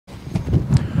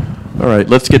All right,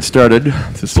 let's get started.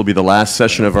 This will be the last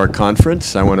session of our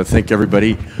conference. I want to thank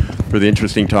everybody for the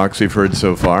interesting talks we've heard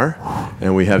so far.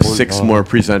 And we have 6 more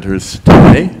presenters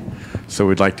today, so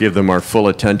we'd like to give them our full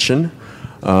attention.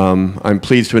 I'm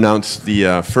pleased to announce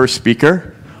the first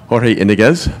speaker, Jorge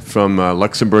Iniguez from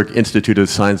Luxembourg Institute of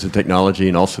Science and Technology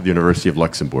and also the University of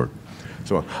Luxembourg.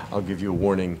 So I'll give you a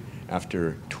warning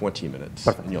after 20 minutes.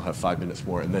 Perfect. And you'll have 5 minutes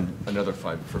more, and then another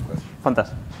 5 for questions.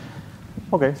 Fantastic.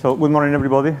 Okay, so good morning,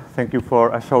 everybody. Thank you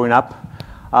for showing up.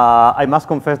 I must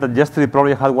confess that yesterday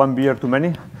probably had 1 beer too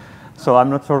many, so I'm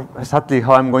not sure exactly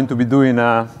how I'm going to be doing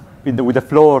with the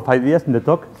flow of ideas in the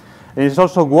talk. And it's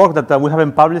also work that we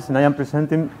haven't published, and I am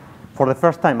presenting for the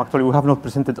first time. Actually, we have not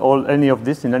presented any of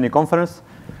this in any conference.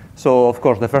 So, of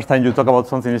course, the first time you talk about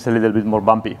something is a little bit more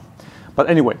bumpy. But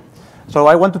anyway, so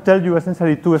I want to tell you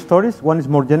essentially 2 stories. One is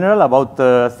more general about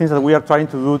things that we are trying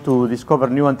to do to discover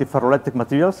new antiferroelectric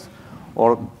materials,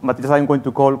 or materials I'm going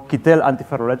to call Kittel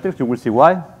antiferroelectrics. You will see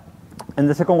why. And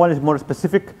the second one is more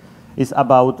specific. It's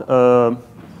about a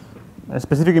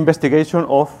specific investigation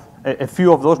of a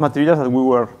few of those materials that we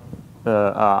were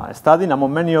studying,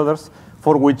 among many others,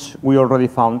 for which we already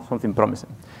found something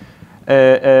promising.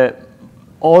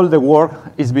 All the work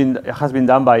has been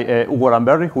done by Hugo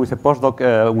Ramberry, who is a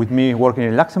postdoc with me working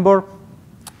in Luxembourg.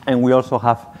 And we also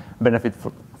have benefited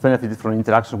from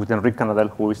interactions with Enrique Canadell,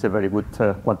 who is a very good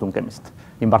quantum chemist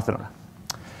in Barcelona.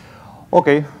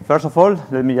 OK, first of all,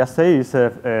 let me just say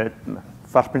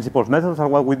first principles methods are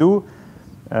what we do.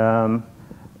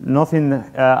 Nothing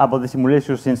about the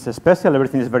simulation seems special.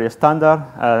 Everything is very standard.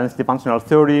 Density functional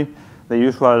theory, the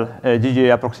usual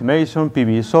GGA approximation,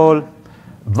 PV sol,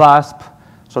 VASP.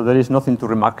 So there is nothing to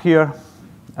remark here.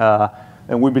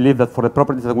 And we believe that for the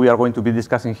properties that we are going to be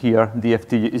discussing here,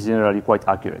 DFT is generally quite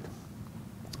accurate.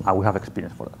 We have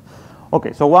experience for that.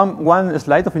 OK, so one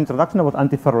slide of introduction about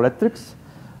antiferroelectrics.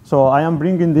 So I am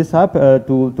bringing this up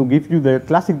to give you the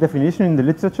classic definition in the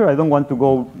literature. I don't want to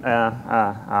go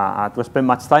to spend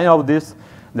much time on this.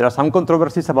 There are some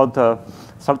controversies about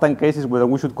certain cases whether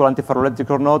we should call antiferroelectric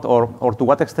or not, or to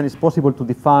what extent it's possible to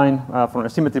define from a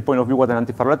symmetry point of view what an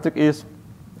antiferroelectric is.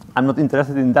 I'm not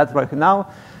interested in that right now.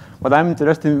 What I'm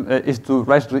interested in is to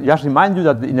just remind you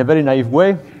that in a very naive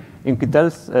way, in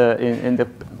Kittel's, in the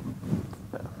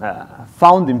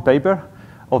founding paper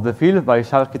of the field by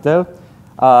Charles Kittel,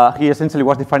 he essentially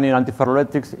was defining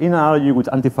antiferroelectrics in analogy with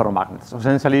antiferromagnets. So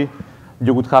essentially,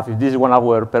 you would have, if this is one of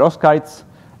our perovskites,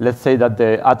 let's say that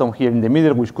the atom here in the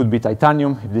middle, which could be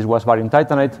titanium, if this was barium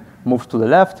titanate, moves to the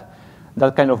left.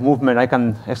 That kind of movement I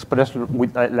can express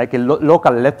with like a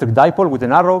local electric dipole with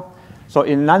an arrow. So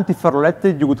in an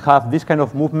antiferroelectric, you would have this kind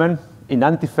of movement in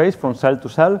antiphase from cell to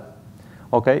cell.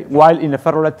 Okay? While in a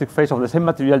ferroelectric phase of the same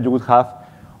material, you would have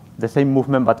the same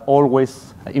movement, but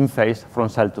always in phase from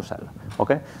cell to cell.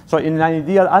 Okay? So in an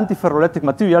ideal antiferroelectric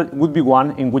material would be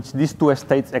one in which these 2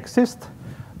 states exist.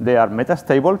 They are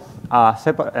metastable,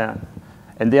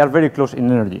 and they are very close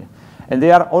in energy. And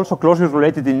they are also closely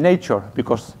related in nature,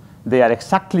 because they are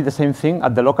exactly the same thing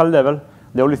at the local level.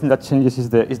 The only thing that changes is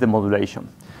the modulation.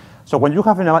 So when you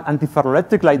have an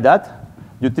antiferroelectric like that,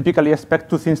 you typically expect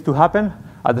 2 things to happen.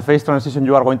 At the phase transition,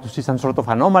 you are going to see some sort of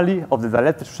anomaly of the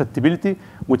dielectric susceptibility,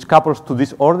 which couples to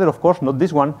this order, of course, not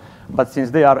this one. But since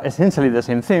they are essentially the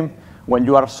same thing, when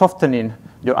you are softening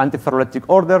your antiferroelectric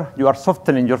order, you are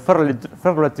softening your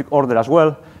ferroelectric order as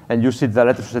well, and you see the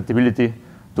dielectric susceptibility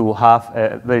to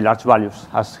have very large values,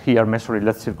 as here measured in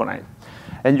lead zirconide.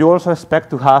 And you also expect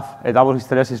to have a double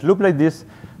hysteresis loop like this,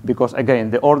 because,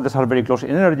 again, the orders are very close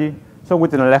in energy. So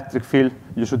with an electric field,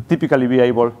 you should typically be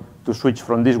able to switch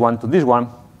from this one to this one.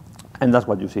 And that's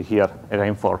what you see here,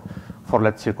 again, for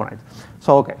lead zirconide.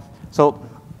 So, OK. So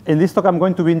in this talk, I'm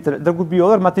going to be there could be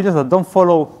other materials that don't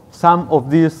follow some of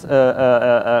these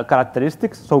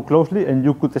characteristics so closely, and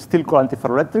you could still call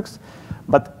antiferroelectrics.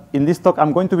 But in this talk,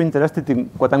 I'm going to be interested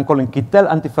in what I'm calling Kittel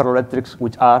antiferroelectrics,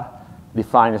 which are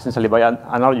defined essentially by an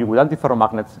analogy with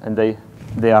antiferromagnets, and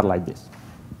they are like this.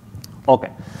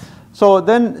 OK. So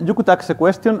then you could ask a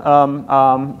question,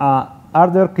 are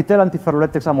there Kittel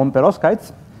antiferroelectrics among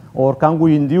perovskites? Or can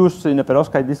we induce in a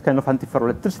perovskite this kind of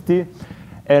antiferroelectricity?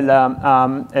 And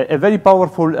a very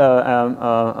powerful,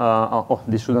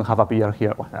 this shouldn't have appeared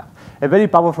here. A very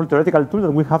powerful theoretical tool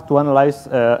that we have to analyze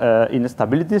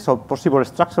instabilities or possible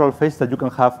structural phases that you can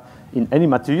have in any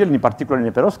material, in particular in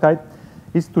a perovskite,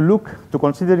 is to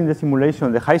consider in the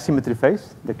simulation the high symmetry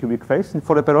phase, the cubic phase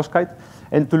for a perovskite,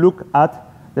 and to look at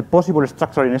the possible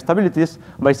structural instabilities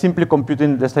by simply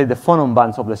computing, let's say, the phonon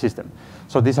bands of the system.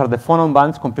 So these are the phonon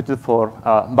bands computed for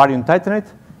barium titanate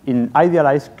in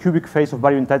idealized cubic phase of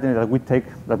barium titanate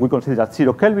that we consider at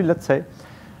 0 Kelvin, let's say.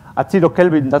 At 0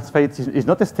 Kelvin, that phase is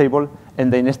not stable,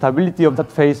 and the instability of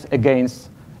that phase against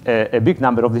a big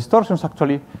number of distortions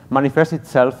actually manifests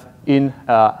itself in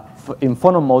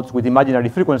phonon modes with imaginary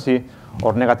frequency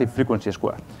or negative frequency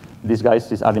square. These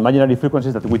guys are imaginary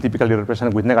frequencies that we typically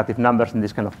represent with negative numbers in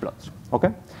this kind of plots.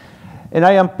 Okay? And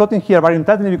I am plotting here barium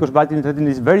titanate because barium titanate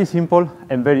is very simple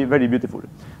and very, very beautiful.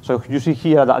 So you see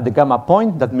here at the gamma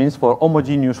point, that means for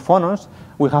homogeneous phonons,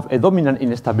 we have a dominant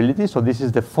instability. So this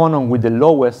is the phonon with the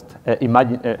lowest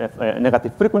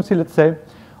negative frequency, let's say.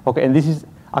 Okay, and this is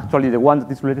actually the one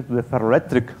that is related to the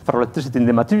ferroelectricity in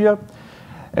the material.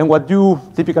 And what you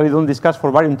typically don't discuss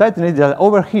for barium titanate is that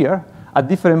over here, at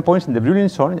different points in the Brillouin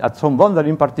zone, at some boundary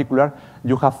in particular,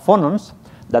 you have phonons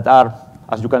that are,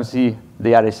 as you can see,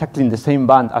 they are exactly in the same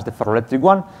band as the ferroelectric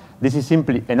one. This is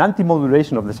simply an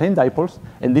anti-modulation of the same dipoles,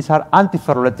 and these are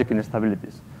anti-ferroelectric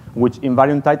instabilities, which in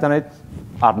barium titanate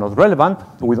are not relevant.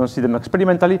 We don't see them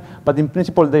experimentally, but in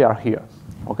principle, they are here.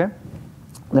 Okay?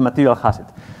 The material has it.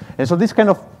 And so this kind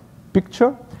of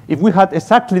picture, if we had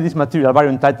exactly this material,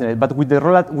 barium titanate, but with the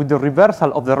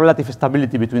reversal of the relative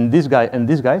stability between this guy and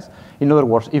these guys, in other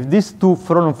words, if these two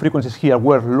phonon frequencies here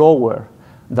were lower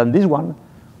than this one,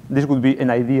 this would be an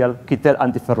ideal Kittel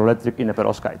antiferroelectric in a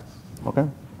perovskite. Okay?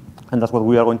 And that's what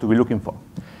we are going to be looking for.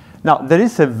 Now, there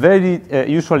is a very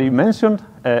usually mentioned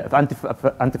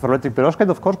antiferroelectric perovskite,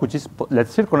 of course, which is lead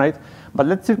zirconate, but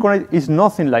lead zirconate is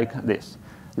nothing like this.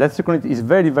 Lead zirconate is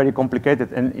very, very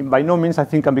complicated, and by no means I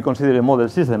think can be considered a model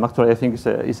system. Actually, I think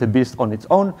it's a beast on its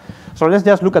own. So let's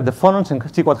just look at the phonons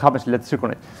and see what happens in lead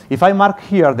zirconate. If I mark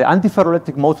here the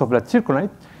antiferroelectric modes of lead zirconate,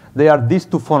 they are these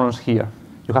two phonons here.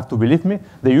 You have to believe me.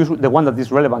 The one that is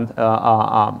relevant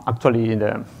actually in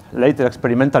the later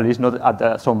experimentally is not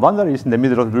at some boundary, it's in the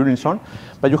middle of the Brillouin zone.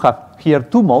 But you have here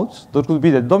two modes. Those would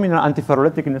be the dominant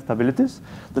antiferroelectric instabilities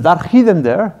that are hidden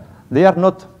there. They are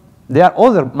not. There are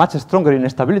other much stronger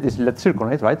instabilities in lead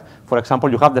zirconate, right? For example,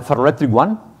 you have the ferroelectric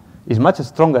one is much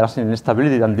stronger as an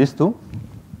instability than these two.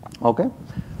 Okay.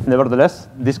 Nevertheless,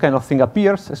 this kind of thing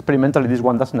appears. Experimentally, this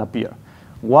one doesn't appear.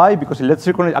 Why? Because in lead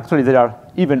zirconate, actually, there are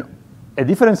even a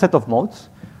different set of modes.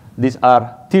 These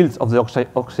are tilts of the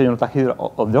oxygen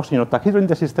octahedra in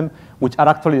the system, which are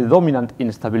actually the dominant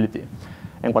instability.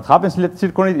 And what happens in lead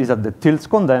zirconate is that the tilts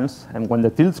condense, and when the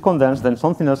tilts condense, then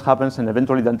something else happens, and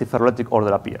eventually the antiferroelectric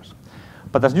order appears.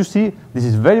 But as you see, this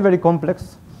is very, very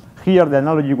complex. Here, the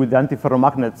analogy with the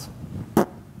antiferromagnets,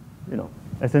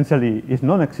 essentially is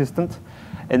non-existent.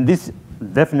 And this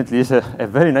definitely is a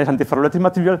very nice antiferroelectric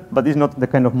material, but it's not the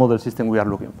kind of model system we are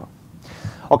looking for.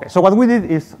 Okay, so what we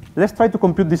did is, let's try to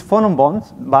compute these phonon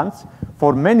bands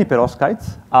for many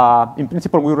perovskites. In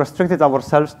principle, we restricted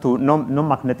ourselves to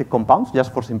non-magnetic compounds,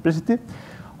 just for simplicity,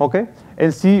 okay?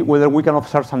 And see whether we can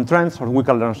observe some trends or we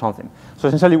can learn something. So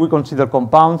essentially, we consider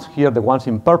compounds, here the ones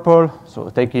in purple, so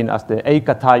taking as the A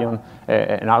cation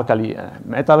an alkali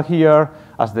metal here,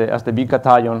 as the B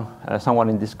cation someone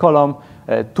in this column,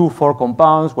 2,4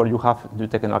 compounds where you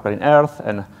take an alkaline earth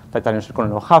and titanium,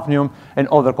 zirconium, or hafnium, and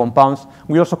other compounds.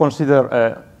 We also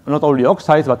consider not only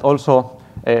oxides, but also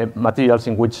materials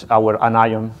in which our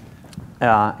anion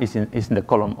is in the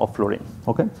column of fluorine.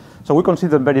 Okay? So we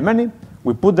consider very many,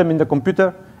 we put them in the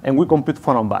computer, and we compute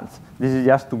phonon bands. This is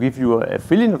just to give you a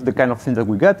feeling of the kind of thing that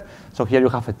we get. So here you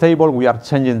have a table. We are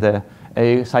changing the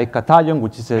A side cation,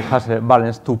 which has a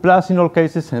valence 2+ in all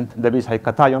cases, and the B side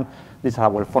cation. These are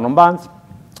our phonon bands.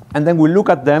 And then we look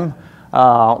at them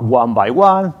one by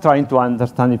one, trying to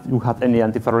understand if you have any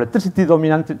antiferroelectricity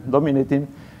dominating.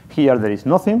 Here there is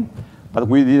nothing, but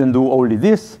we didn't do only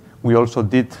this. We also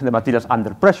did the materials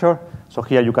under pressure. So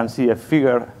here you can see a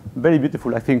figure, very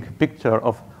beautiful, I think, picture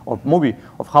of movie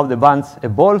of how the bands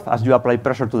evolve as you apply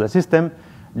pressure to the system.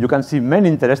 You can see many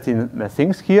interesting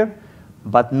things here,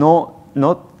 but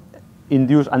not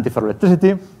induced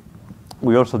antiferroelectricity.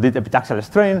 We also did epitaxial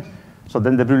strain. So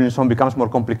then the Brillouin zone becomes more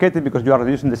complicated because you are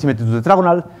reducing the symmetry to the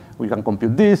tetragonal. We can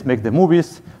compute this, make the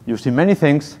movies. You see many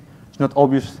things. It's not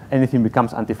obvious anything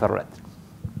becomes antiferroelectric.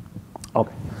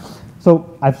 Okay.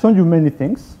 So I've shown you many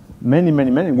things, many.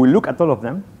 We look at all of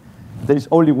them. There is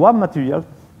only one material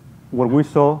where we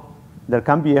saw there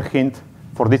can be a hint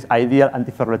for this ideal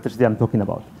antiferroelectricity I'm talking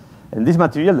about. And this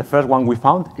material, the first one we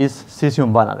found, is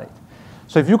cesium vanadate.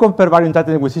 So if you compare barium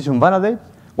titanate with cesium vanadate,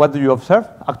 what do you observe?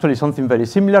 Actually, something very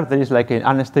similar. There is like an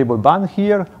unstable band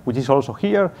here, which is also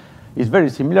here. It's very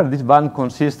similar. This band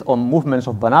consists of movements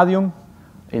of vanadium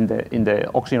in the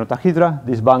oxygen octahedra.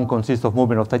 This band consists of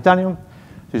movement of titanium.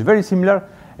 So it's very similar.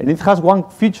 And it has one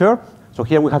feature. So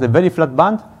here we have a very flat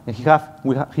band. And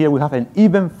here we have an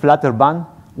even flatter band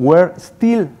where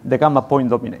still the gamma point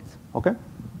dominates. Okay?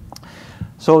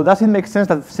 So does it make sense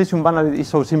that cesium vanadate is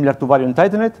so similar to barium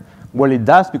titanate? Well, it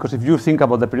does, because if you think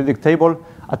about the periodic table,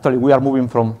 actually we are moving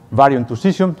from barium to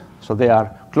cesium, so they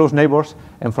are close neighbors,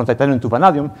 and from titanium to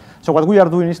vanadium. So what we are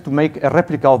doing is to make a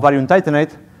replica of barium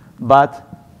titanate,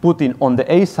 but putting on the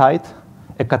A side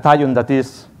a cation that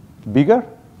is bigger,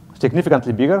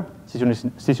 significantly bigger.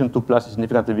 Cesium 2 plus is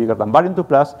significantly bigger than barium 2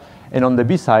 plus, and on the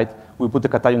B side, we put a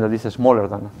cation that is smaller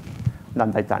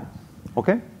than titanium.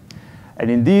 Okay? And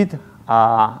indeed,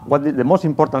 the most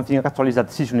important thing actually is that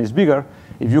cesium is bigger.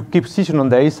 If you keep cesium on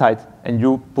the A side and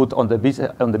you put on the B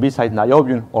side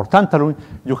niobium or tantalum,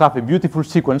 you have a beautiful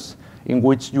sequence in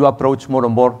which you approach more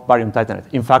and more barium titanate.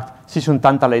 In fact, cesium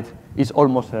tantalate is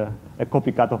almost a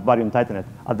copycat of barium titanate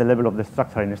at the level of the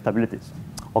structural instabilities.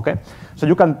 Okay? So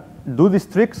you can do these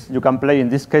tricks. You can play, in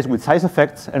this case, with size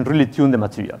effects and really tune the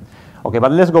material. Okay,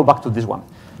 but let's go back to this one.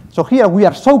 So here we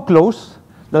are so close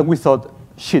that we thought,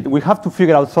 shit, we have to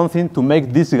figure out something to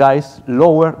make these guys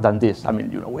lower than this. I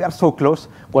mean, we are so close.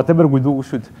 Whatever we do, we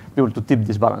should be able to tip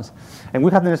this balance. And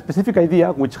we had a specific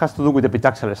idea which has to do with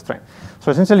epitaxial strength. So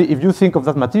essentially, if you think of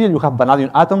that material, you have vanadium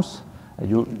atoms.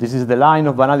 This is the line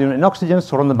of vanadium and oxygen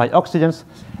surrounded by oxygens.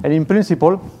 And in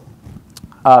principle,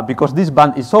 because this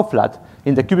band is so flat,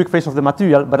 in the cubic phase of the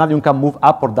material, vanadium can move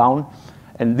up or down.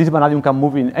 And this vanadium can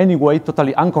move in any way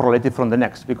totally uncorrelated from the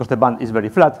next, because the band is very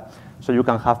flat. So you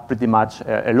can have pretty much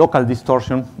a local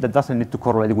distortion that doesn't need to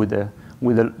correlate with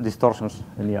the distortions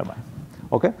nearby.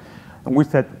 Okay? And we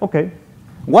said, okay,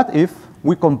 what if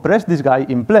we compress this guy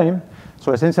in plane?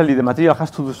 So essentially, the material has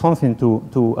to do something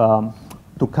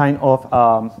to kind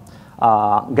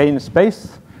of gain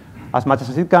space as much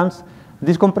as it can.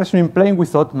 This compression in plane, we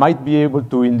thought, might be able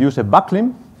to induce a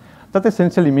backlimb. That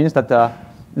essentially means that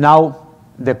now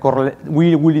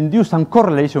we will induce some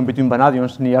correlation between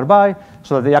vanadiums nearby,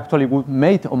 so that they actually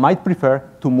might prefer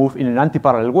to move in an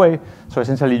anti-parallel way. So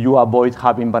essentially, you avoid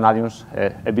having vanadiums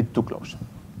a bit too close.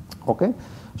 Okay,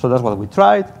 so that's what we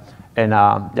tried. And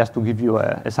just to give you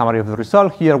a summary of the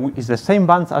result, here is the same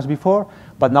bands as before,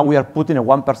 but now we are putting a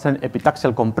 1%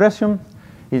 epitaxial compression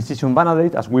in cesium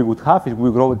vanadate, as we would have if we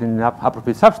grow it in an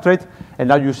appropriate substrate. And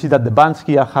now you see that the bands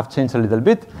here have changed a little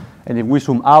bit. And if we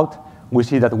zoom out, we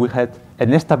see that we had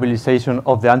an stabilization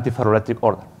of the antiferroelectric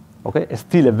order. Okay,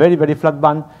 still a very, very flat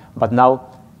band, but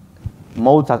now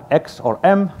modes at X or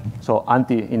M, so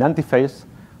in antiphase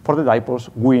for the dipoles,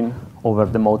 win over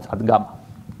the modes at gamma.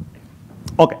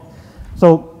 Okay,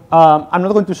 so I'm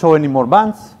not going to show any more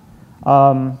bands,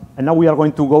 and now we are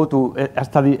going to go to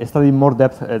study in more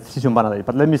depth cesium vanadate.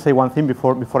 But let me say one thing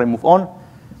before I move on.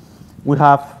 We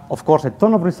have, of course, a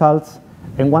ton of results.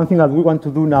 And one thing that we want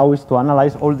to do now is to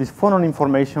analyze all this phonon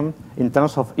information in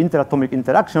terms of interatomic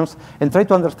interactions and try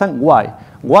to understand why.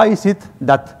 Why is it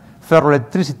that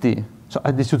ferroelectricity, so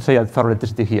this should say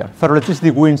ferroelectricity here,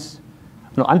 ferroelectricity wins,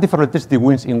 no, antiferroelectricity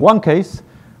wins in one case,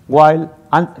 while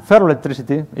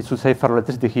ferroelectricity, it should say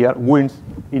ferroelectricity here, wins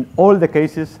in all the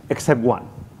cases except one.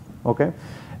 Okay?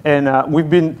 And we've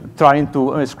been trying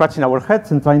to, scratching our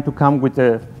heads and trying to come with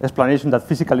an explanation that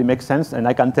physically makes sense, and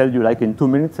I can tell you like in 2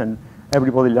 minutes, and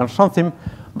everybody learns something,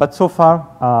 but so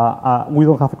far we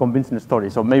don't have a convincing story.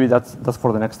 So maybe that's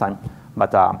for the next time.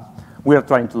 But we are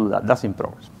trying to do that. That's in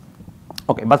progress.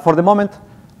 Okay, but for the moment,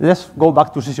 let's go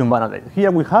back to cesium vanadate. Here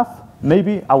we have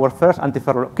maybe our first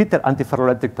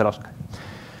antiferroelectric perovskite.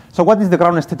 So what is the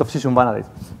ground state of cesium vanadate?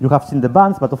 You have seen the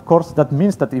bands, but of course that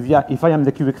means that if I am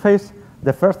the cubic phase,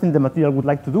 the first thing the material would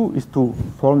like to do is to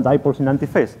form dipoles in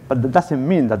antiphase. But that doesn't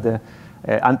mean that the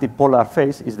antipolar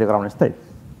phase is the ground state.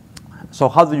 So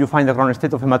how do you find the ground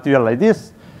state of a material like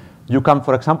this? You can,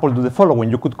 for example, do the following.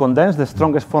 You could condense the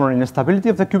strongest phonon instability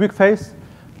of the cubic phase.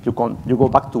 You go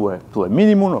back to a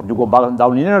minimum, or you go back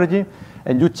down in energy,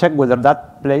 and you check whether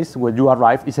that place where you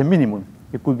arrive is a minimum.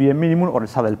 It could be a minimum or a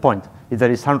saddle point, if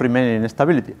there is some remaining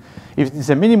instability. If it is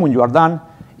a minimum, you are done.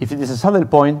 If it is a saddle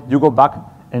point, you go back,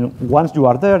 and once you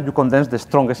are there, you condense the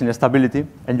strongest instability,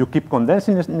 and you keep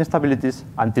condensing instabilities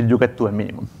until you get to a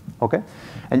minimum. Okay?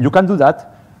 And you can do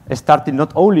that starting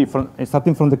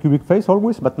from the cubic phase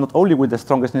always, but not only with the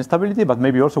strongest instability, but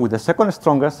maybe also with the second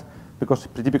strongest, because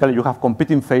typically you have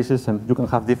competing phases and you can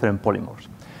have different polymorphs.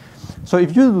 So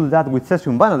if you do that with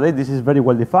cesium vanadate, this is very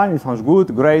well defined. It sounds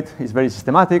good, great. It's very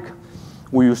systematic.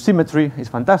 We use symmetry. It's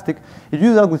fantastic. If you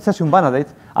do that with cesium vanadate,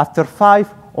 after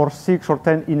 5 or 6 or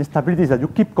 10 instabilities that you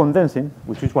keep condensing,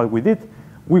 which is what we did,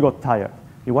 we got tired.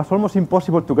 It was almost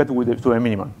impossible to get to a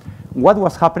minimum. What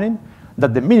was happening?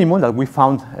 That the minimum that we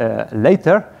found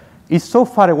later is so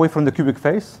far away from the cubic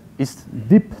phase, is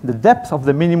deep. The depth of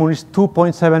the minimum is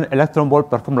 2.7 electron volt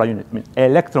per formula unit. I mean,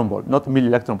 electron volt, not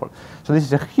millielectron volt. So this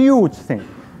is a huge thing.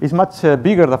 is much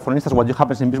bigger than, for instance, what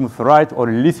happens in bismuth ferrite or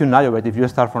in lithium niobate if you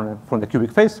start from the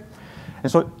cubic phase.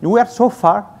 And so we are so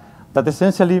far that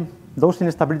essentially those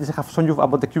instabilities I have shown you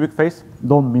about the cubic phase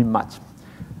don't mean much.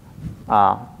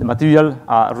 The material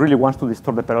really wants to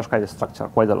distort the perovskite structure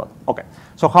quite a lot. Okay,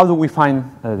 so how do we find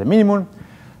the minimum?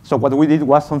 So what we did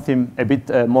was something a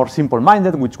bit more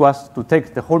simple-minded, which was to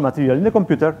take the whole material in the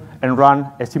computer and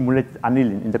run a simulated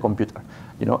annealing in the computer,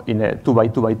 in a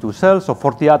 2x2x2 cell, so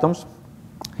 40 atoms.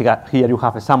 Here you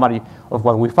have a summary of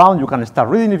what we found. You can start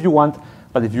reading if you want,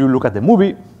 but if you look at the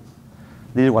movie,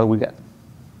 this is what we get.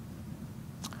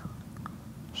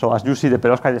 So as you see, the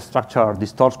perovskite structure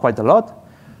distorts quite a lot.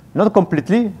 Not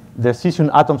completely. The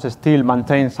cesium atoms still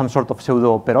maintain some sort of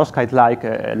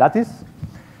pseudo-perovskite-like lattice,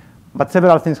 but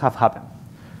several things have happened.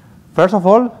 First of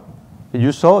all,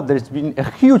 you saw there's been a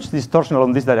huge distortion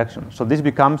along this direction. So this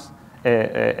becomes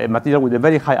a material with a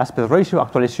very high aspect ratio,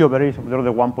 actually C over A is of the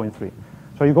order 1.3.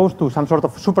 So it goes to some sort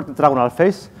of super tetragonal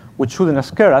phase, which shouldn't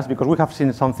scare us because we have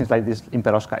seen some things like this in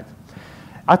perovskite.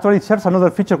 Actually, it shares another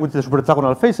feature with the super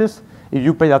tetragonal phases. If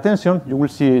you pay attention, you will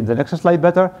see in the next slide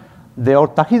better, the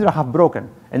octahedra have broken,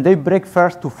 and they break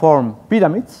first to form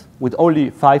pyramids with only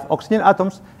 5 oxygen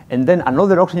atoms, and then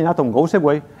another oxygen atom goes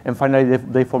away, and finally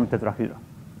they form tetrahedra.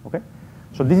 Okay?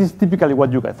 So this is typically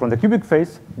what you get. From the cubic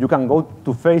phase, you can go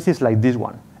to phases like this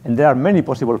one, and there are many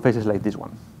possible phases like this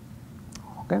one.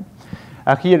 Okay?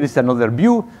 Here is another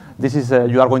view. This is,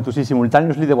 you are going to see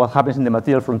simultaneously what happens in the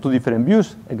material from 2 different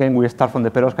views. Again, we start from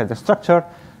the perovskite structure.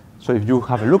 So if you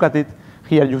have a look at it,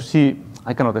 here you see,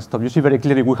 I cannot stop. You see very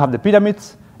clearly we have the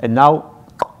pyramids, and now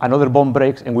another bond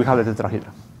breaks, and we have the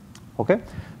tetrahedra. Okay?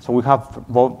 So we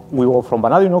go from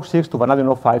vanadium 6 to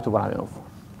vanadium 5 to vanadium 4.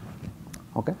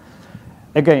 Okay?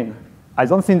 Again, I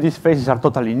don't think these phases are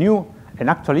totally new, and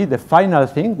actually the final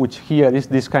thing, which here is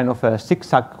this kind of a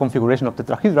zigzag configuration of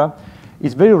tetrahedra,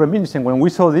 is very reminiscent. When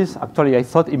we saw this, actually I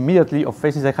thought immediately of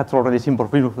phases I had already seen for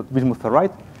bismuth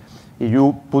ferrite. If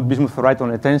you put bismuth ferrite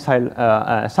on a tensile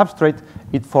substrate,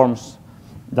 it forms,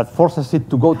 that forces it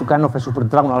to go to kind of a super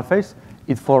tetragonal phase.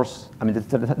 It forces,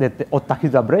 the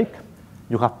octahedra break.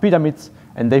 You have pyramids,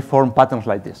 and they form patterns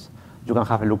like this. You can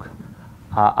have a look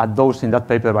at those in that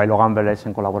paper by Logan Velez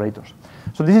and collaborators.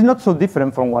 So this is not so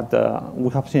different from what we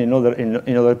have seen in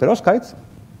other perovskites,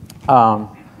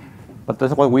 but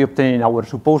that's what we obtain in our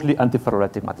supposedly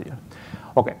antiferroelectric material.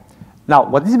 Okay. Now,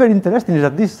 what is very interesting is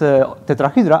that these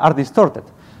tetrahedra are distorted.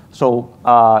 So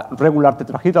regular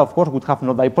tetrahedra, of course, would have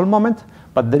no dipole moment,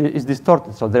 but there is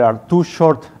distorted. So there are 2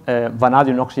 short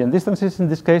vanadium-oxygen distances in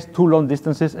this case, 2 long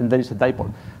distances, and there is a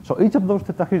dipole. So each of those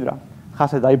tetrahedra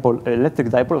has a dipole, electric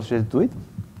dipole associated to it.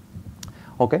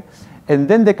 Okay? And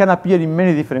then they can appear in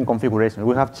many different configurations.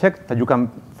 We have checked that you can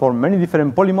form many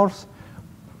different polymorphs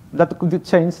that could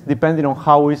change depending on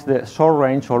how is the short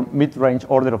range or mid-range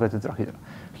order of the tetrahedra.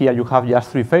 Here you have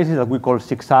just 3 phases that we call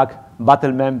zigzag,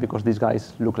 battlemen, because these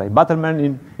guys look like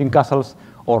battlemen in castles,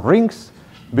 or rings,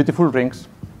 beautiful rings.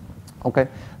 Okay?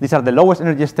 These are the lowest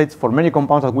energy states for many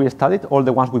compounds that we studied, all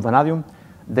the ones with vanadium.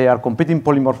 They are competing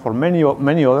polymorphs for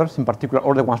many others, in particular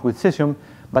all the ones with cesium,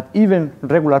 but even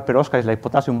regular perovskites like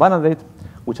potassium vanadate,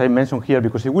 which I mentioned here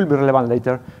because it will be relevant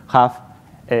later, have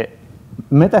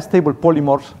metastable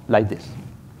polymorphs like this.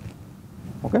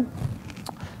 Okay?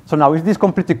 So now, is this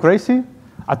completely crazy?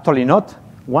 Actually not.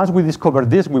 Once we discovered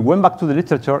this, we went back to the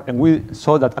literature, and we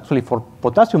saw that actually for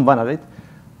potassium vanadate,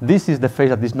 this is the phase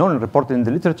that is known and reported in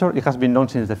the literature. It has been known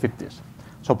since the 50s.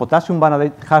 So potassium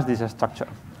vanadate has this structure.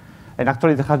 And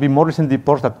actually, there has been more recent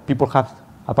reports that people have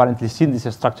apparently seen this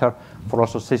structure for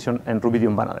also cesium and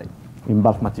rubidium vanadate in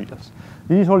bulk materials.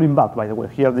 This is all in bulk, by the way.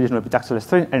 Here, there is no epitaxial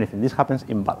strain, anything. This happens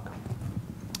in bulk.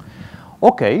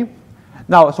 Okay.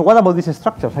 Now, so what about these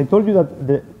structures? I told you that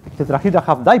the tetrahedra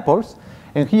have dipoles.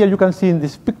 And here you can see in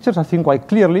these pictures, I think, quite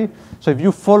clearly. So if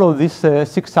you follow this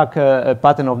zigzag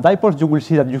pattern of dipoles, you will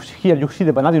see that here you see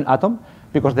the vanadium atom,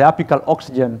 because the apical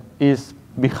oxygen is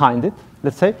behind it,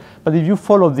 let's say. But if you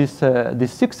follow this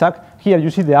zigzag, here you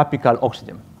see the apical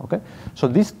oxygen. Okay? So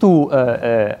these two,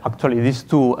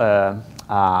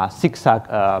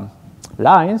 zigzag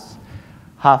lines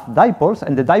have dipoles,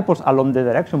 and the dipoles along the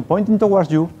direction pointing towards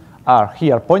you are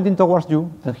here pointing towards you,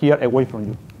 and here away from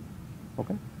you.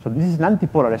 Okay? So this is an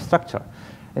antipolar structure.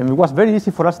 And it was very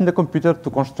easy for us in the computer to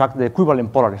construct the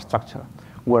equivalent polar structure,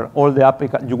 where all the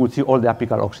apical, you would see all the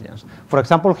apical oxygens. For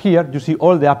example, here you see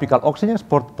all the apical oxygens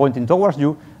pointing towards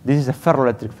you. This is a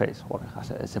ferroelectric phase, or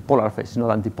it's a polar phase,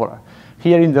 not antipolar.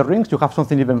 Here in the rings, you have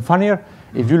something even funnier.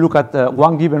 If you look at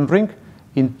one given ring,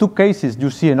 in 2 cases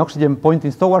you see an oxygen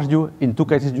pointing towards you. In 2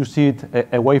 cases you see it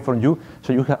away from you.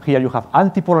 So here you have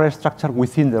antipolar structure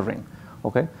within the ring.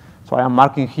 Okay? So I am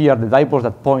marking here the dipoles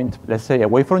that point, let's say,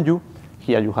 away from you.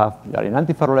 Here you are in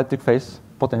antiferroelectric phase,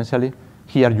 potentially.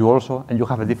 Here you also, and you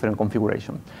have a different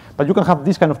configuration. But you can have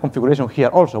this kind of configuration here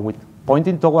also, with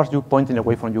pointing towards you, pointing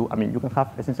away from you. I mean, you can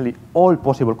have essentially all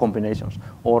possible combinations,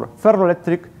 or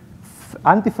ferroelectric,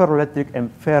 antiferroelectric,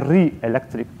 and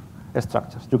ferrielectric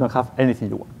structures. You can have anything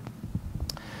you want.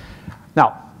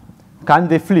 Now, can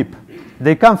they flip?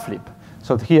 They can flip.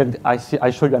 So here I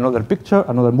show you another picture,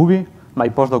 another movie. My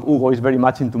postdoc Hugo is very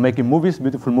much into making movies,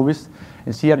 beautiful movies.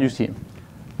 And here you see,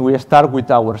 we start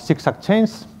with our zigzag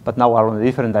chains, but now are on a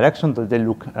different direction, so they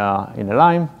look in a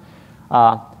line.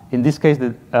 In this case,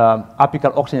 the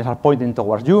apical oxygens are pointing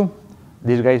towards you.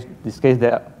 This case,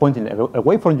 they are pointing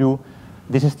away from you.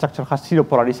 This structure has zero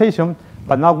polarization,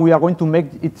 but now we are going to make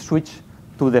it switch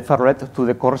to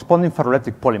the corresponding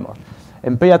ferroelectric polymer.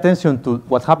 And pay attention to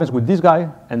what happens with this guy,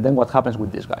 and then what happens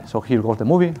with this guy. So here goes the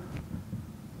movie.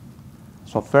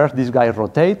 So first, this guy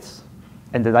rotates,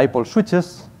 and the dipole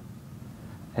switches.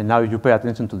 And now you pay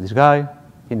attention to this guy.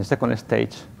 In the second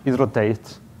stage, it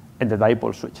rotates, and the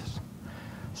dipole switches.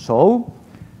 So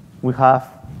we have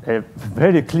a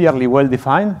very clearly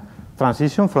well-defined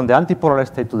transition from the antipolar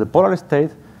state to the polar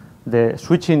state. The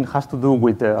switching has to do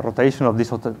with the rotation of this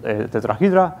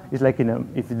tetrahedra. It's like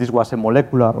if this was a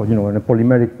molecular or in a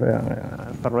polymeric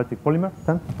ferroelectric polymer.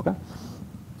 Okay?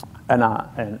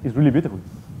 And it's really beautiful.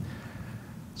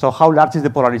 So how large is the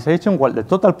polarization? Well, the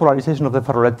total polarization of the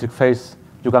ferroelectric phase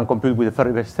you can compute with the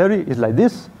Ferri-based theory is like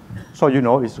this. So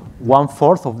it's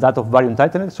 1/4 of that of barium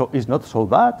titanate, so it's not so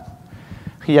bad.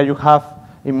 Here you have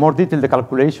in more detail the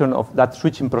calculation of that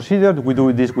switching procedure. We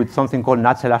do this with something called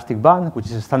Nash elastic band, which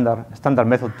is a standard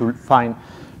method to find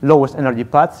lowest energy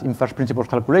paths in first principles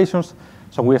calculations.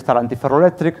 So we start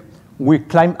antiferroelectric. We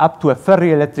climb up to a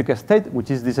ferrielectric state,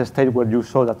 which is this state where you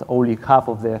saw that only half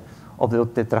of the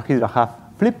tetrahedra have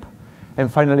flip, and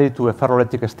finally to a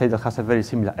ferroelectric state that has a very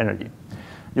similar energy.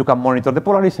 You can monitor the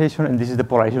polarization, and this is the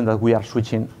polarization that we are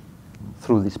switching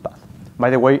through this path. By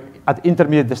the way, at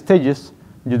intermediate stages,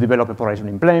 you develop a polarization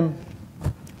in plane,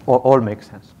 or all makes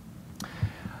sense.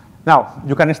 Now,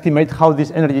 you can estimate how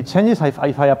this energy changes if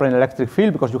I apply an electric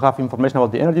field, because you have information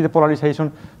about the energy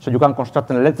depolarization, so you can construct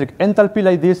an electric enthalpy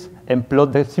like this and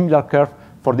plot the similar curve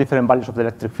for different values of the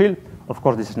electric field. Of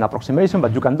course, this is an approximation,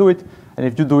 but you can do it, and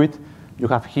if you do it, you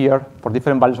have here, for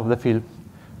different values of the field,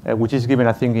 which is given,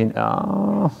 I think, in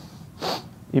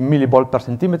millivolt per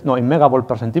centimeter, no, in megavolt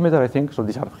per centimeter, I think. So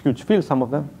these are huge fields, some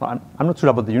of them. I'm not sure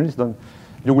about the units.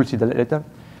 You will see that later.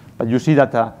 But you see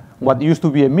that what used to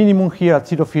be a minimum here at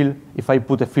zero field, if I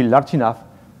put a field large enough,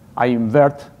 I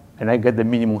invert, and I get the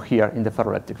minimum here in the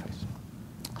ferroelectric phase.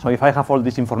 So if I have all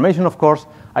this information, of course,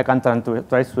 I can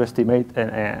try to estimate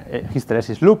a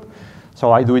hysteresis loop.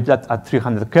 So I do it at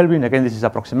 300 Kelvin. Again, this is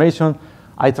approximation.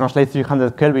 I translate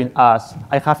 300 Kelvin as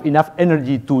I have enough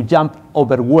energy to jump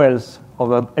over wells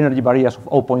over energy barriers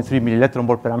of 0.3 millielectron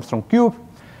volt per Armstrong cube.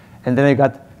 And then I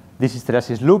got this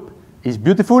hysteresis loop. It's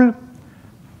beautiful.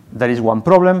 There is one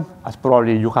problem, as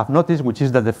probably you have noticed, which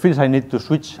is that the fields I need to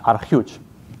switch are huge.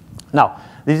 Now,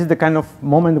 this is the kind of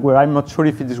moment where I'm not sure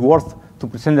if it is worth to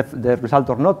present the result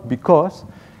or not, because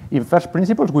in first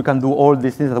principles, we can do all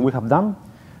these things that we have done.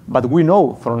 But we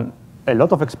know from a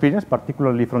lot of experience,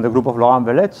 particularly from the group of Logan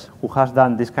Velez, who has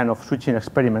done this kind of switching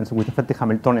experiments with effective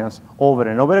Hamiltonians over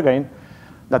and over again,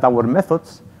 that our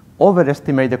methods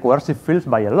overestimate the coercive fields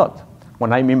by a lot.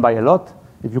 When I mean by a lot,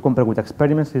 if you compare with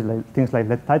experiments, things like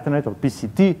lead titanate or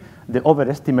PCT, the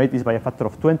overestimate is by a factor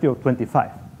of 20 or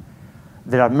 25.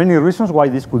 There are many reasons why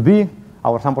this could be.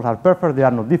 Our samples are perfect. There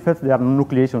are no defects. There are no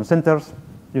nucleation centers.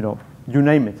 You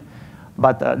name it.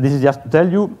 But this is just to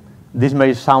tell you, this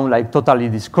may sound like totally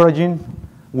discouraging.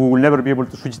 We will never be able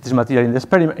to switch this material in the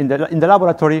experiment in the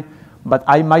laboratory, but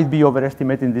I might be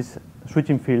overestimating this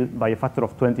switching field by a factor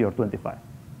of 20 or 25.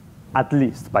 At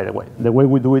least, by the way. The way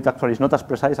we do it actually is not as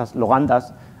precise as Logan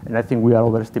does, and I think we are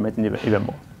overestimating even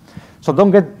more. So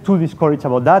don't get too discouraged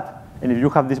about that, and if you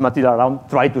have this material around,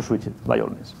 try to switch it, by all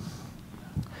means.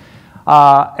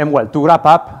 And well, to wrap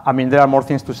up, I mean, there are more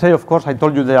things to say, of course. I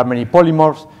told you there are many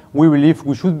polymorphs. We believe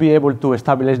we should be able to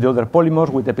stabilize the other polymers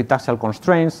with epitaxial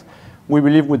constraints. We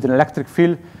believe with an electric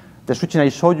field, the switching I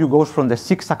showed you goes from the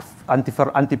zigzag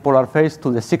antipolar phase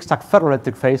to the zigzag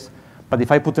ferroelectric phase. But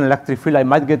if I put an electric field, I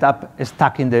might get up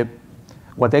stuck in the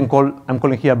what I'm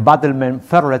calling here Battleman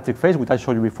ferroelectric phase, which I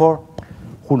showed you before.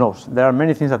 Who knows? There are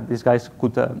many things that these guys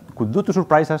could do to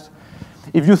surprise us.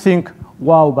 If you think,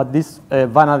 wow, but this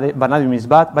vanadium is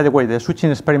bad, by the way, the switching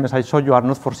experiments I showed you are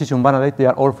not for cesium vanadate, they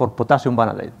are all for potassium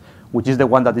vanadate, which is the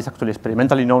one that is actually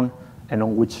experimentally known and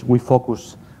on which we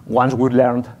focus once we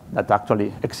learned that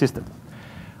actually existed.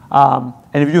 And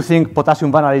if you think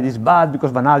potassium vanillate is bad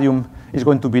because vanadium is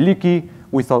going to be leaky,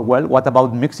 we thought, well, what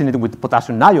about mixing it with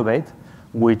potassium niobate,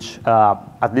 which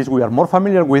at least we are more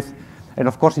familiar with. And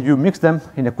of course, if you mix them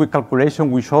in a quick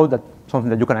calculation, we show that something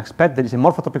that you can expect. There is a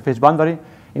morphotropic phase boundary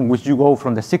in which you go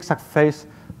from the zigzag phase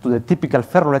to the typical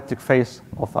ferroelectric phase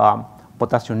of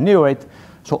potassium niobate.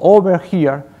 So over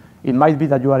here, it might be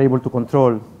that you are able to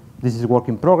control, this is work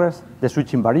in progress, the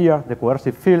switching barrier, the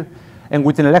coercive field. And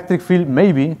with an electric field,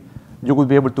 maybe you would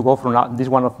be able to go from this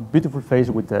one of beautiful phase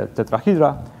with the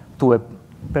tetrahedra to a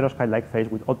perovskite-like phase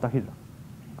with octahedra.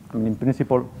 I mean, in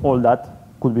principle, all that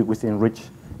could be within reach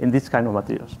in this kind of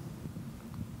materials.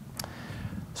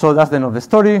 So that's the end of the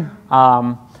story.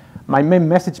 My main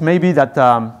message may be that,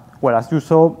 well, as you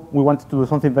saw, we wanted to do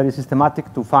something very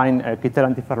systematic to find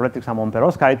Kittel antiferroelectrics among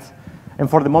perovskites. And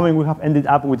for the moment, we have ended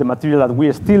up with a material that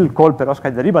we still call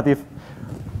perovskite derivative,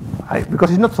 because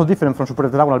it's not so different from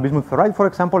supertetragonal bismuth ferrite, for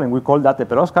example, and we call that a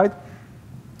perovskite.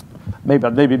 Maybe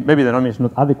the name is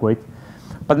not adequate.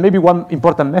 But maybe one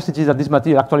important message is that this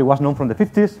material actually was known from the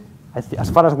 50s. As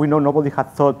far as we know, nobody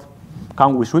had thought,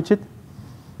 can we switch it?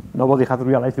 Nobody had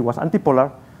realized it was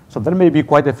antipolar. So there may be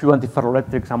quite a few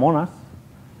antiferroelectrics among us,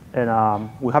 and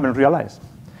we haven't realized.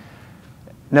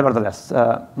 Nevertheless,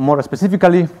 more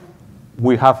specifically,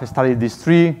 we have studied these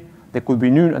three. There could be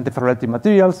new antiferroelectric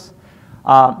materials.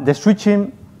 The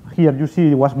switching, here you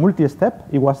see it was multi-step.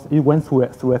 It went through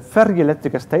a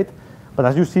ferrielectric state. But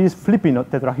as you see, it's flipping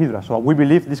tetrahedra. So we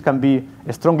believe this can be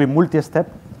a strongly multi-step.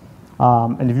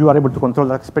 And if you are able to control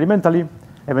that experimentally,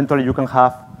 eventually you can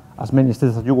have as many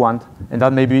states as you want. And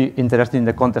that may be interesting in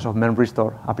the context of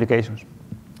MEM-restore applications.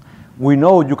 We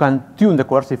know you can tune the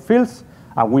coercive fields.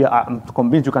 I'm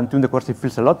convinced you can tune the coercive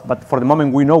fields a lot. But for the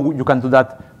moment, we know you can do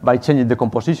that by changing the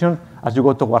composition. As you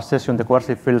go towards session, the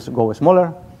coercive fields go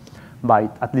smaller by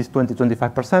at least 20,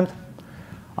 25%.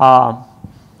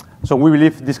 So we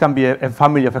believe this can be a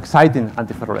family of exciting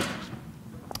antiferroelectrics.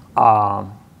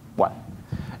 Well,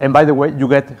 and by the way, you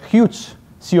get huge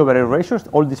C/A ratios.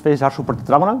 All these phases are super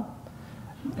tetragonal.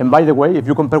 And by the way, if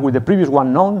you compare with the previous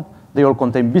one known, they all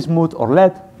contain bismuth or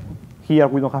lead. Here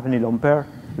we don't have any lone pair.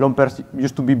 Lone pairs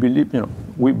used to be believed,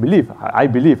 I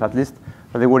believe at least,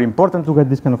 that they were important to get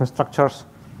these kind of structures.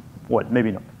 Well,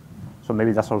 maybe not. So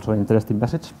maybe that's also an interesting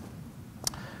message.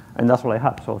 And that's all I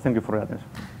have. So thank you for your attention.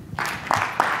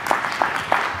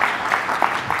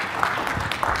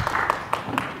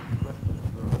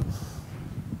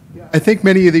 I think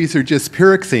many of these are just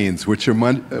pyroxenes, which are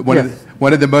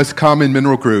one of the most common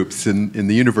mineral groups in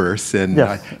the universe, and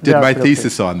yes, I did my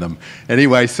thesis on them.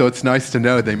 Anyway, so it's nice to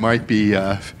know they might be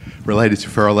related to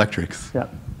ferroelectrics.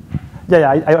 Yeah,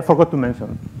 I forgot to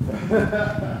mention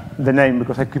the name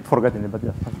because I keep forgetting it, but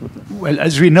yes, absolutely. Well,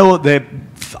 as we know, the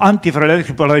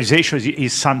antiferroelectric polarization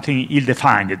is something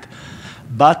ill-defined,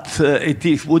 but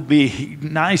it would be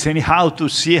nice anyhow to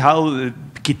see how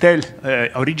Kittel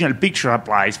original picture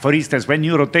applies. For instance, when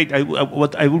you rotate, I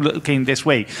will look in this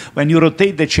way. When you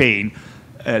rotate the chain,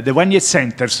 the one-hit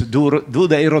centers, do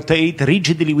they rotate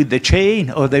rigidly with the chain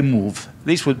or they move?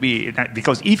 This would be,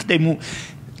 because if they move,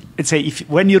 let's say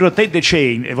when you rotate the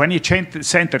chain, when your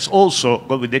centers also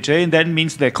go with the chain, that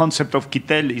means the concept of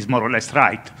Kittel is more or less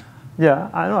right. Yeah,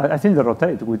 I know. I think they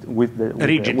rotate with the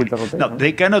rotation. No,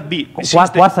 they cannot be.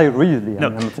 Quasi-rigidly. No,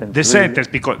 the centers,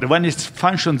 because the one is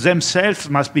functions themselves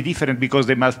must be different because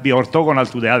they must be orthogonal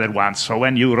to the other ones. So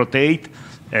when you rotate,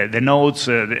 the nodes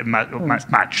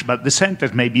must match, but the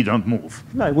centers maybe don't move.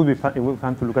 No, it would be fun. It would be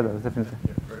fun to look at that, definitely.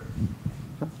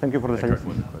 Thank you for the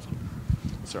suggestion.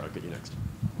 Sorry, I'll get you next.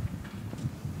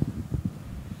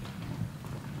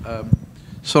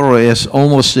 Sorry, as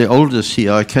almost the oldest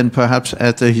here, I can perhaps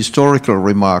add a historical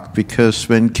remark, because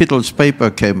when Kittel's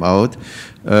paper came out,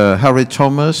 Harry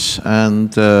Thomas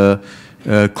and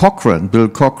Cochrane, Bill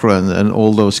Cochrane and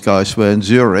all those guys were in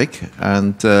Zurich,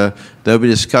 and they were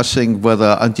discussing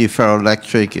whether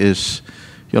antiferroelectric is,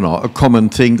 a common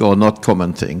thing or not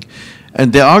common thing.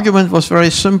 And the argument was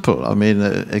very simple. I mean,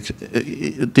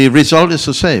 the result is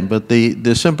the same, but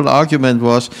the simple argument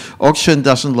was oxygen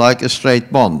doesn't like a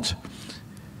straight bond.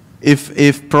 If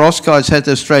perovskites had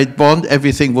a straight bond,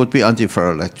 everything would be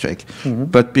antiferroelectric. Mm-hmm.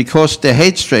 But because they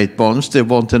hate straight bonds, they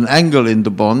want an angle in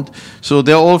the bond, so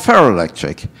they're all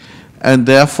ferroelectric. And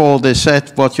therefore, they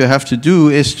said what you have to do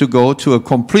is to go to a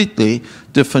completely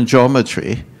different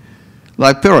geometry,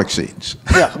 like pyroxenes,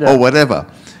 or whatever.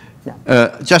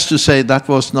 Yeah. Just to say that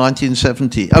was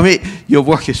 1970. I mean, your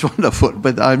work is wonderful,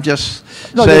 but I'm just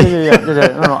saying.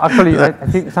 No, actually, I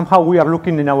think somehow we are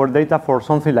looking in our data for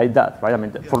something like that, right? I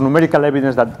mean, for numerical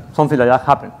evidence that something like that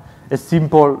happened. A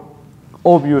simple,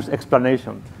 obvious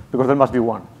explanation, because there must be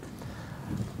one.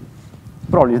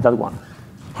 probably is that one.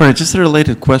 All right, just a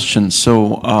related question.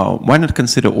 So why not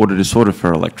consider order-disorder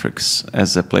ferroelectrics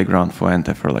as a playground for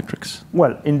antiferroelectrics?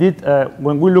 Well, indeed,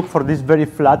 when we look for these very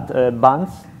flat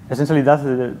bands, essentially that's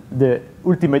the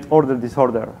ultimate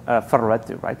order-disorder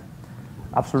ferroelectric, right?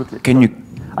 Absolutely. Can you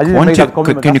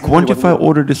quantify order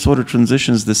order-disorder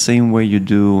transitions the same way you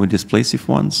do displacive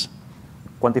ones?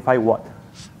 Quantify what?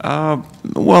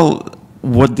 Well,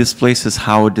 what displaces,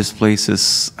 how it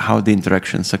displaces, how the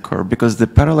interactions occur. Because the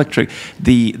paraelectric,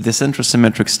 the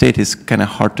centrosymmetric state is kind of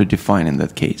hard to define in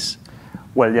that case.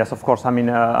 Well, yes, of course. I mean,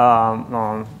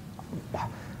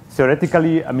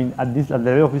 theoretically, I mean, at the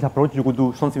level of this approach, you could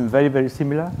do something very, very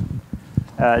similar.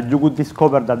 You would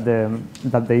discover that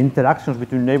the interactions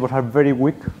between neighbors are very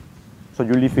weak. So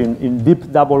you live in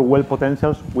deep double well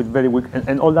potentials with very weak,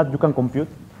 and all that you can compute.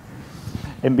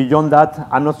 And beyond that,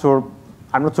 I'm not sure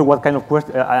what kind of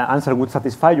answer would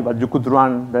satisfy you, but you could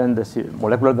run then the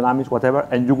molecular dynamics, whatever,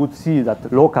 and you would see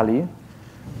that locally,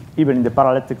 even in the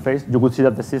paraelectric phase, you could see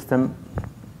that the system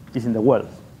is in the wells,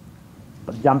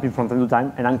 but jumping from time to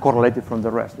time and uncorrelated from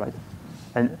the rest, right?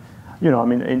 And you know, I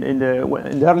mean, in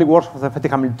the early works of the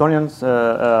Fettig Hamiltonians,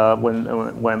 when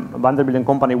Vanderbilt and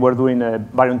company were doing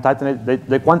barium titanate,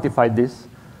 they quantified this.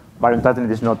 Barium titanate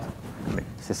is not, I mean,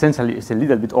 it's a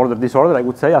little bit order disorder, I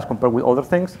would say, as compared with other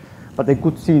things. But they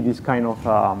could see this kind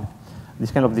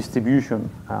of distribution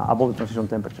above the transition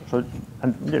temperature. So,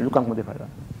 and yeah, you can quantify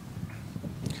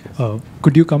that.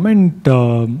 Could you comment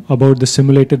about the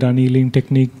simulated annealing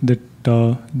technique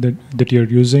that you're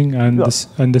using? And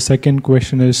Yeah. The second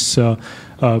question is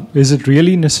it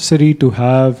really necessary to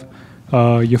have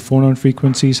your phonon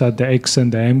frequencies at the X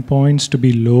and the M points to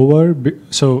be lower?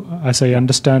 So as I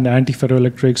understand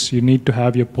antiferroelectrics, you need to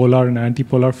have your polar and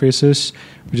antipolar phases,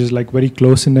 which is like very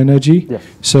close in energy. Yes.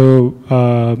 So,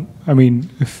 I mean,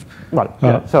 if... Well,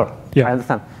 yeah, sure, yeah. I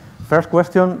understand. First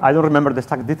question, I don't remember the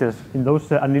exact details. In those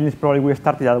annealings, probably we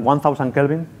started at 1,000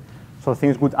 Kelvin, so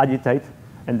things would agitate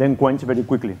and then quench very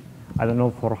quickly. I don't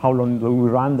know for how long do we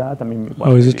run that. I mean,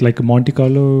 well, is it like a Monte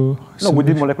Carlo? No, we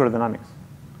did molecular dynamics.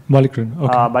 Molecular,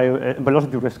 okay. By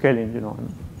velocity rescaling, you know,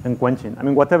 and quenching. I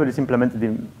mean, whatever is implemented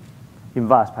in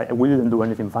VASP, we didn't do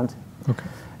anything fancy. Okay.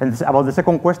 And about the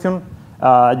second question,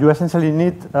 you essentially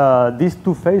need these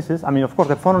two phases. I mean, of course,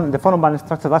 the phonon band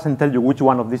structure doesn't tell you which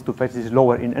one of these two phases is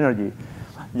lower in energy.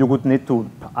 You would need to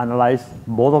analyze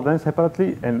both of them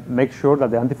separately and make sure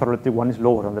that the antiferroelectric one is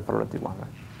lower than the ferroelectric one. Right?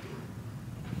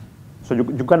 So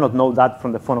you cannot know that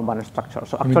from the phonon band structure.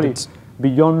 So actually,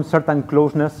 beyond certain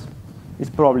closeness, it's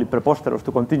probably preposterous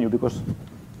to continue because,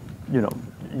 you know,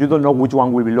 you don't know which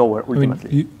one will be lower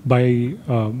ultimately. I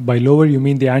mean, by lower, you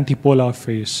mean the antipolar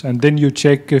phase, and then you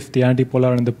check if the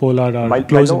antipolar and the polar are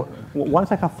closing.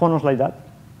 Once I have phonons like that,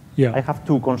 yeah. I have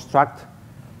to construct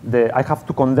I have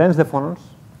to condense the phonons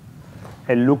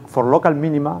and look for local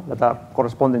minima that are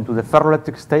corresponding to the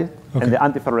ferroelectric state and the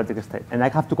antiferroelectric state. And I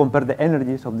have to compare the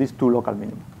energies of these two local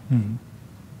minima. Mm-hmm.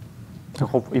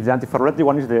 So if the antiferroelectric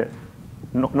one is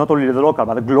not only the local,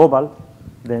 but the global,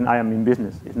 then I am in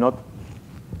business. If not.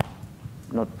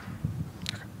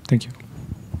 Thank you.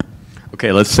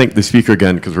 Okay, let's thank the speaker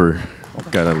again because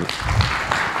got a...